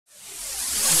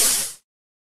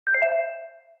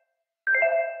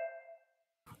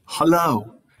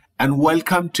Hello and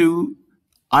welcome to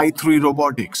i3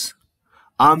 Robotics.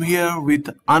 I'm here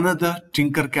with another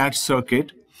Tinkercad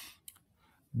circuit,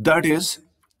 that is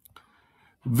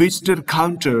visitor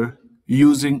counter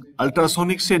using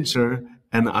ultrasonic sensor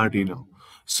and Arduino.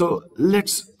 So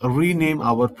let's rename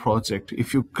our project.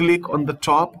 If you click on the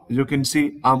top, you can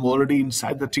see I'm already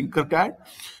inside the Tinkercad.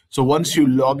 So once you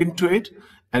log into it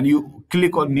and you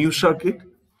click on new circuit,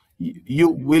 you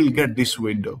will get this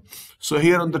window. So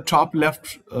here on the top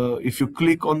left, if you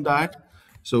click on that,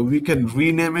 so we can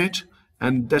rename it,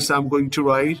 and that's I'm going to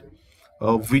write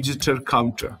visitor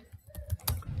counter.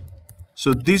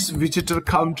 So this visitor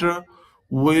counter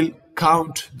will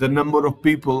count the number of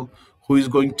people who is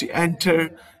going to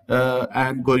enter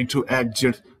and going to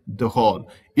exit the hall.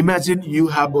 Imagine you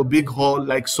have a big hall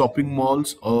like shopping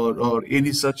malls or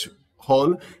any such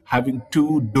hall having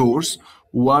two doors,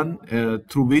 one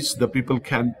through which the people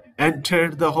can enter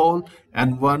the hall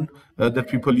and one that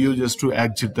people use to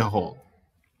exit the hall.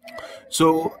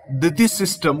 So this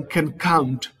system can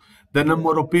count the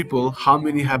number of people, how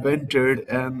many have entered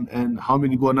and how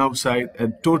many gone outside,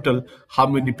 and total how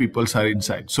many people are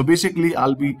inside. So basically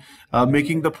I'll be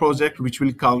making the project which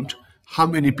will count how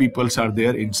many people are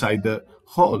there inside the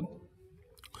hall.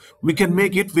 We can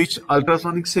make it with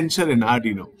ultrasonic sensor and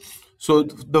Arduino. So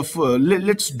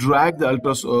let's drag the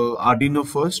Arduino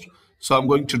first. So I'm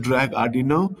going to drag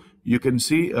Arduino. You can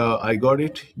see I got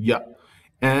it. Yeah.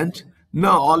 And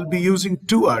now I'll be using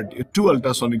two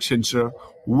ultrasonic sensor.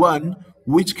 One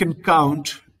which can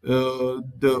count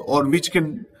which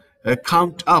can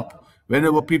count up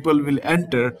whenever people will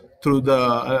enter through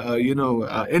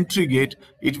the entry gate.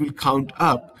 It will count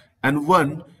up, and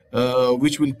one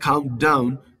which will count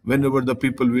down whenever the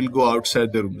people will go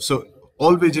outside the room. So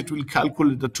always it will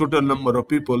calculate the total number of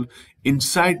people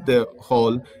inside the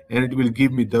hall and it will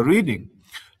give me the reading.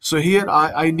 So here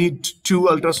I need two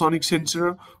ultrasonic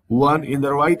sensor, one in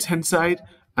the right hand side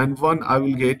and one I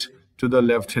will get to the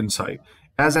left hand side.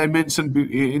 As I mentioned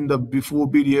in the before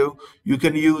video, you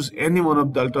can use any one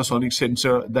of the ultrasonic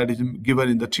sensor that is given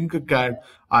in the Tinkercad,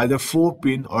 either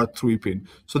 4-pin or 3-pin.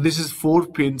 So this is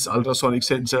 4-pins ultrasonic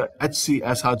sensor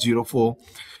HCSR04,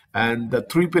 and the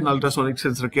 3-pin ultrasonic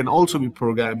sensor can also be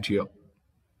programmed here.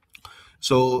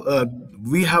 So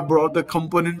we have brought the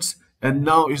components, and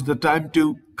now is the time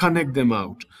to connect them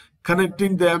out.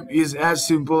 Connecting them is as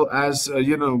simple as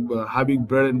having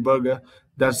bread and burger.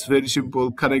 That's very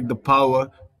simple. Connect the power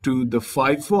to the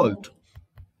 5-volt.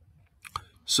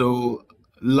 So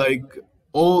like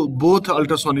both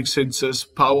ultrasonic sensors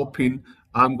power pin,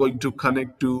 I'm going to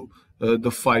connect to the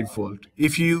 5-volt.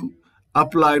 If you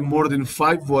apply more than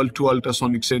 5-volt to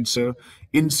ultrasonic sensor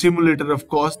in simulator, of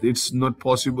course it's not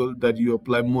possible that you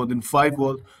apply more than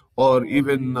 5-volt, or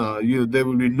even there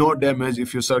will be no damage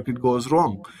if your circuit goes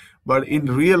wrong. But in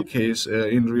real case,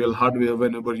 in real hardware,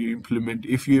 whenever you implement,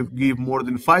 if you give more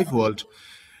than 5-volt,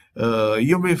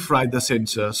 you may fry the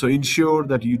sensor. So ensure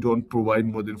that you don't provide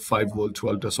more than 5-volt to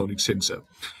ultrasonic sensor.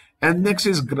 And next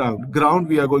is ground. Ground,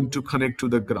 we are going to connect to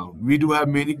the ground. We do have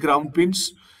many ground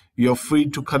pins. You're free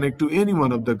to connect to any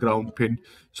one of the ground pin.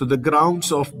 So the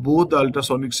grounds of both the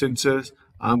ultrasonic sensors,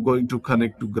 I'm going to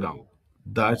connect to ground.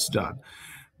 That's done.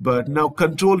 But now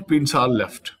control pins are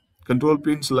left. Control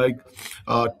pins like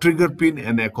trigger pin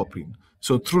and echo pin.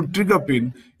 So through trigger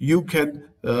pin, you can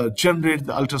generate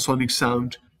the ultrasonic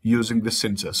sound using the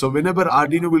sensor. So whenever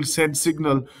Arduino will send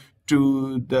signal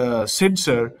to the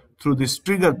sensor through this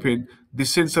trigger pin, the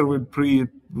sensor will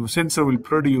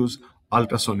produce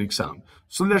ultrasonic sound.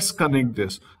 So let's connect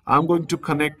this. I'm going to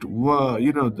connect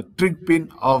the trigger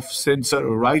pin of sensor,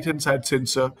 right hand side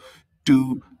sensor,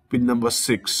 to pin number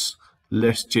 6.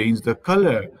 Let's change the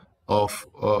color of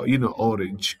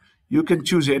orange. You can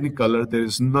choose any color. There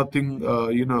is nothing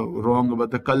wrong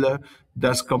about the color.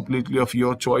 That's completely of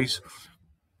your choice.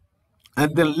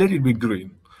 And then let it be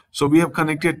green. So we have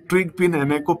connected trigger pin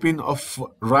and echo pin of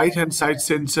right hand side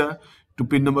sensor to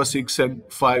pin number 6 and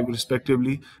 5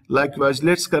 respectively. Likewise,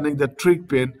 let's connect the trigger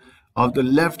pin of the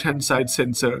left hand side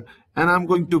sensor, and I'm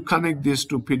going to connect this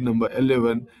to pin number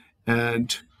 11,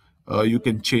 and you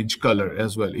can change color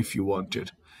as well if you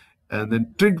wanted. And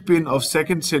then trigger pin of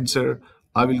second sensor,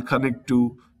 I will connect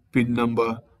to pin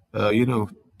number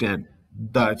 10.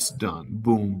 That's done.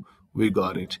 Boom, we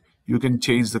got it. You can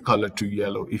change the color to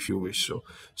yellow if you wish so.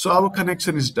 So our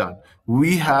connection is done.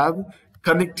 We have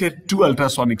connected two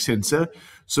ultrasonic sensor.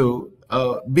 So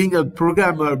being a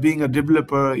programmer, being a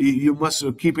developer, you must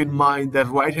keep in mind that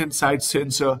right hand side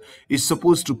sensor is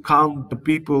supposed to count the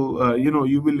people.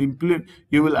 You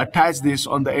will attach this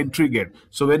on the entry gate.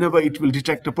 So whenever it will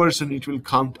detect a person, it will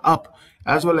count up,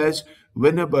 as well as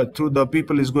whenever through the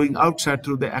people is going outside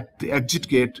through the exit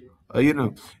gate,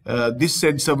 this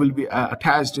sensor will be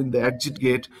attached in the exit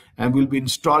gate and will be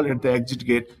installed at the exit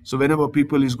gate. So whenever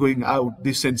people is going out,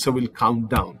 this sensor will count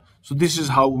down. So this is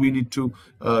how we need to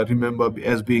remember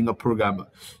as being a programmer.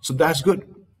 So that's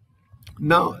good.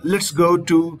 Now let's go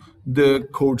to the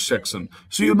code section.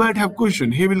 So you might have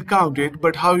question, he will count it,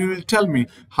 but how he will tell me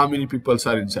how many people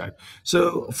are inside?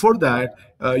 So for that,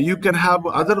 you can have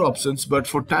other options, but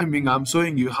for timing, I'm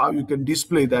showing you how you can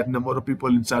display that number of people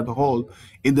inside the hall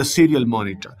in the serial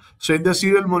monitor. So in the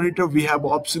serial monitor, we have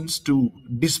options to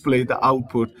display the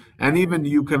output, and even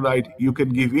you can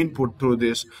give input through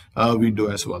this window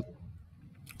as well.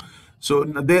 So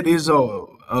there is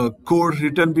a code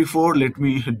written before. Let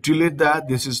me delete that.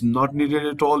 This is not needed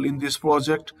at all in this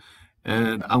project.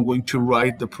 And I'm going to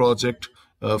write the project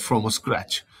from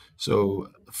scratch. So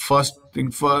first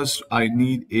thing first, I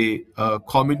need a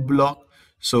comment block.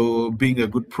 So being a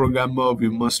good programmer, we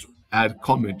must add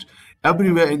comment.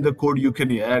 Everywhere in the code you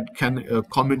can add a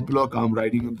comment block. I'm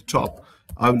writing on the top.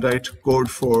 I'll write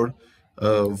code for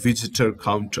visitor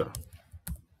counter.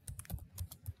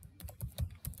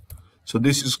 So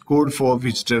this is code for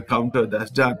visitor counter.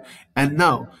 That's done. And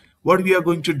now what we are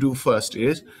going to do first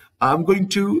is I'm going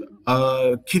to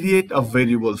create a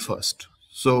variable first.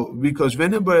 So because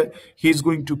whenever he's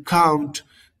going to count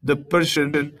the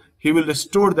person, he will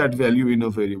store that value in a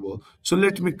variable. So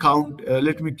let me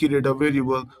create a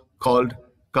variable called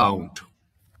count.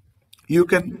 You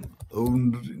can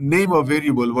name a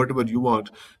variable whatever you want.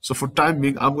 So for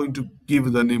timing, I'm going to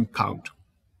give the name count.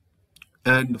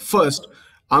 And first,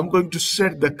 I'm going to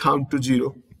set the count to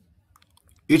 0.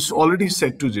 It's already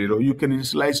set to 0. You can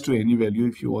initialize to any value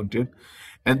if you wanted.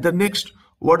 And the next,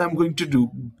 what I'm going to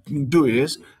do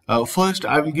is, first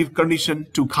I will give condition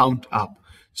to count up.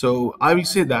 So I will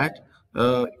say that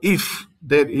if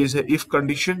there is a if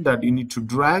condition that you need to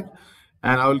drag,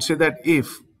 and I will say that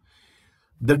if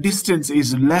the distance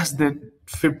is less than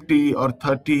 50 or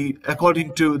 30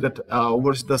 according to that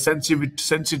what's the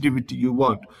sensitivity you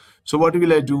want. So what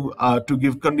will I do to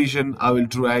give condition? I will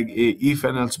drag a if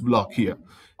and else block here.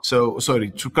 So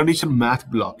sorry, to condition math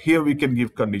block. Here we can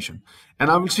give condition. And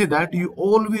I will say that you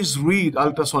always read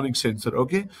ultrasonic sensor.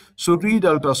 Okay, so read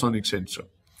ultrasonic sensor.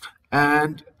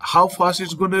 And how fast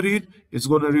it's going to read? It's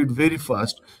going to read very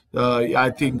fast. I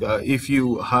think if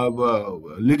you have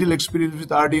little experience with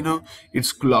Arduino,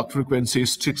 its clock frequency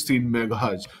is 16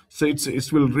 megahertz. So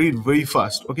it will read very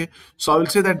fast. Okay. So I will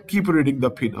say that keep reading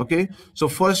the pin. Okay. So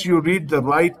first you read the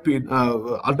right pin,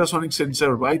 ultrasonic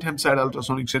sensor, right hand side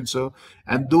ultrasonic sensor,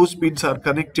 and those pins are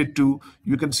connected to,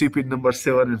 you can see pin number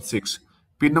 7 and 6.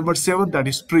 Pin number 7, that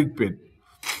is trig pin.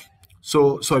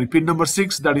 So sorry, pin number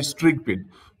 6, that is trig pin.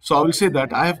 So I will say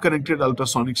that I have connected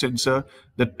ultrasonic sensor.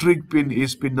 The trig pin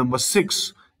is pin number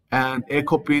 6 and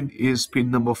echo pin is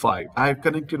pin number 5. I have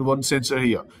connected one sensor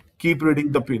here. Keep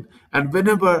reading the pin, and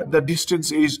whenever the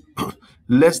distance is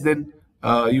less than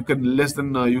you can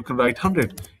write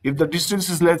 100. If the distance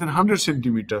is less than 100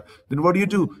 centimeter, then what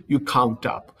do? You count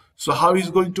up. So how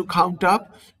is going to count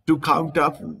up? To count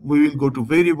up, we will go to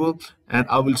variable, and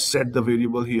I will set the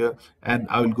variable here, and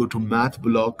I will go to math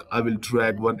block. I will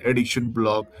drag one addition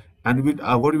block, and with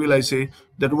what will I say?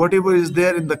 That whatever is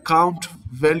there in the count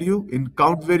value, in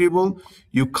count variable,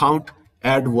 you count,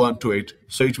 add 1 to it,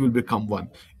 so it will become 1.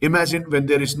 Imagine when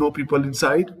there is no people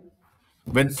inside.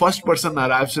 When first person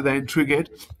arrives at the entry gate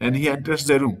and he enters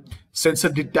the room, sensor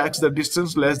detects the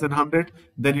distance less than 100,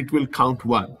 then it will count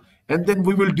 1, and then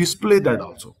we will display that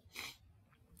also.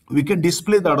 We can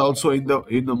display that also in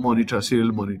the monitor,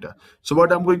 serial monitor. So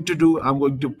what I'm going to do, I'm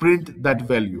going to print that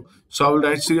value. So I will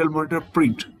write serial monitor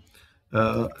print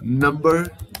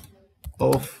number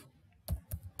of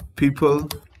people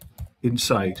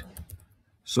inside.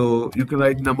 So you can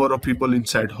write number of people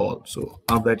inside hall. So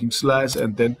I'm writing slash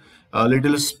and then a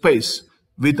little space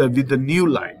with the new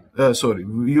line. Sorry,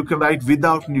 you can write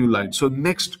without new line. So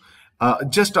next,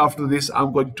 just after this,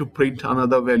 I'm going to print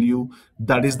another value,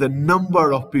 that is the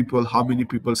number of people, how many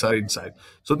people are inside.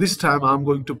 So this time I'm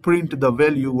going to print the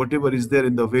value, whatever is there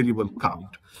in the variable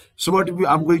count. So what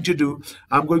I'm going to do,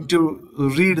 I'm going to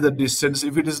read the distance.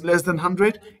 If it is less than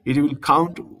 100, it will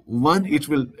count 1, it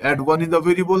will add 1 in the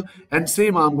variable, and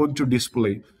same I'm going to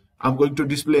display. I'm going to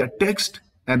display a text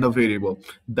and a variable.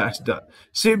 That's done.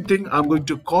 Same thing, I'm going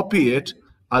to copy it,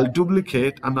 I'll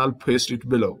duplicate, and I'll paste it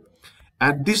below.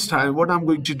 And this time what I'm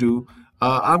going to do,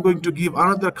 I'm going to give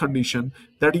another condition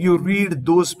that you read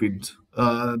those pins.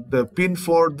 The pin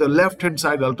for the left hand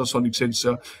side ultrasonic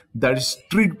sensor, that is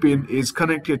trig pin, is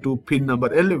connected to pin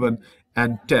number 11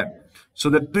 and 10. So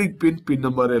the trig pin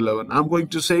number 11. I'm going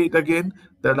to say it again,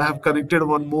 that I have connected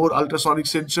one more ultrasonic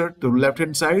sensor to left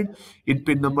hand side in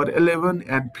pin number 11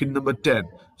 and pin number 10.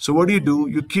 So what do?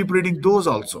 You keep reading those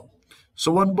also.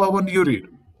 So one by one you read.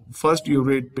 First you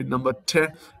read pin number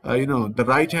 10, the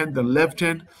right hand, the left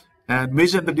hand, and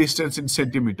measure the distance in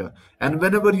centimeter. And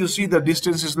whenever you see the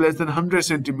distance is less than 100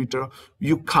 centimeter,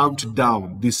 you count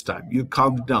down this time. You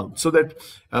count down so that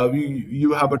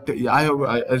you have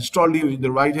I installed you in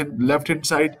the right hand, left hand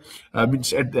side,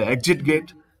 means at the exit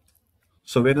gate.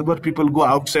 So whenever people go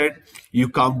outside, you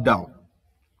count down.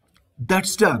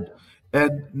 That's done.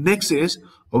 And next is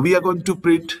we are going to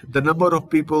print the number of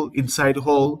people inside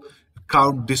hall.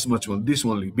 Count this much one, this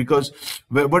only, because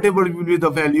whatever will be the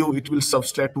value, it will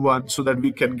subtract 1 so that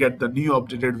we can get the new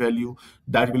updated value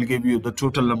that will give you the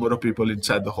total number of people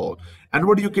inside the hall. And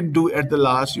what you can do at the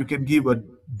last, you can give a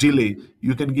delay,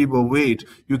 you can give a wait,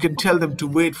 you can tell them to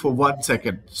wait for 1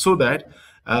 second so that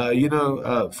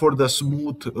for the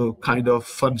smooth kind of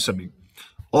functioning.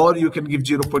 Or you can give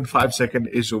 0.5 second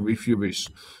ISO if you wish.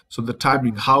 So the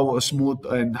timing, how smooth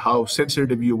and how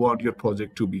sensitive you want your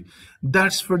project to be.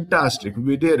 That's fantastic.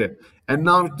 We did it. And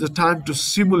now it's the time to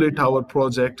simulate our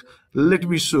project. Let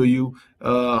me show you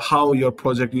how your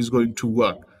project is going to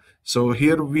work. So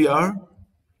here we are.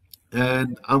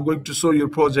 And I'm going to show your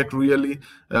project really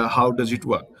how does it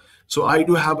work. So I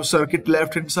do have a circuit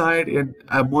left hand side and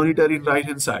a monitor in right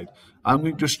hand side. I'm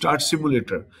going to start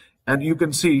simulator. And you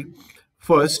can see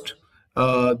first,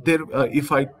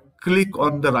 if I click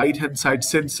on the right hand side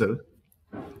sensor,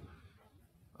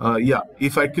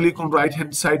 if I click on right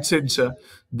hand side sensor,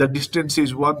 the distance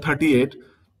is 138.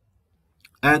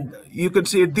 And you can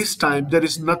see at this time, there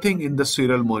is nothing in the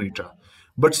serial monitor.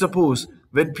 But suppose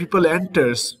when people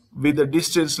enters with a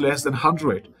distance less than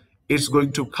 100, it's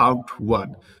going to count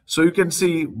 1. So you can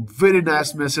see very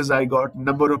nice message I got,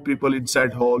 number of people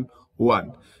inside hall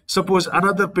 1. Suppose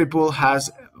another people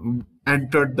has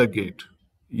entered the gate.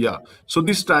 So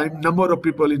this time number of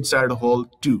people inside hall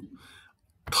 2.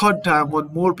 Third time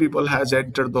one more people has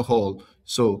entered the hall.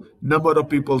 So number of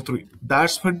people 3.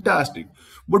 That's fantastic.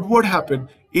 But what happened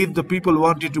if the people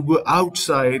wanted to go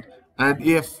outside, and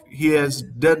if he has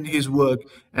done his work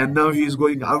and now he is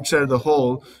going outside the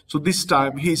hall? So this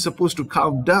time he is supposed to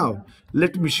count down.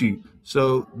 Let me see.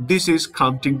 So this is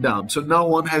counting down. So now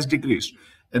 1 has decreased.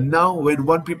 And now when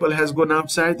 1 people has gone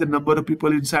outside, the number of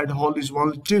people inside the hall is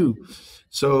only 2.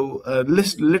 So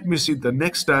let me see the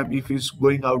next time if he's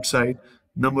going outside,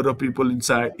 number of people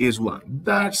inside is 1.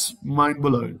 That's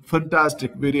mind-blowing.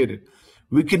 Fantastic. We did it.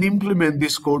 We can implement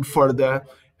this code further,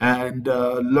 and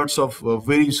lots of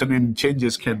variation and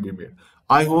changes can be made.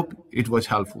 I hope it was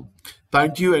helpful.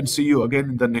 Thank you, and see you again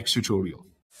in the next tutorial.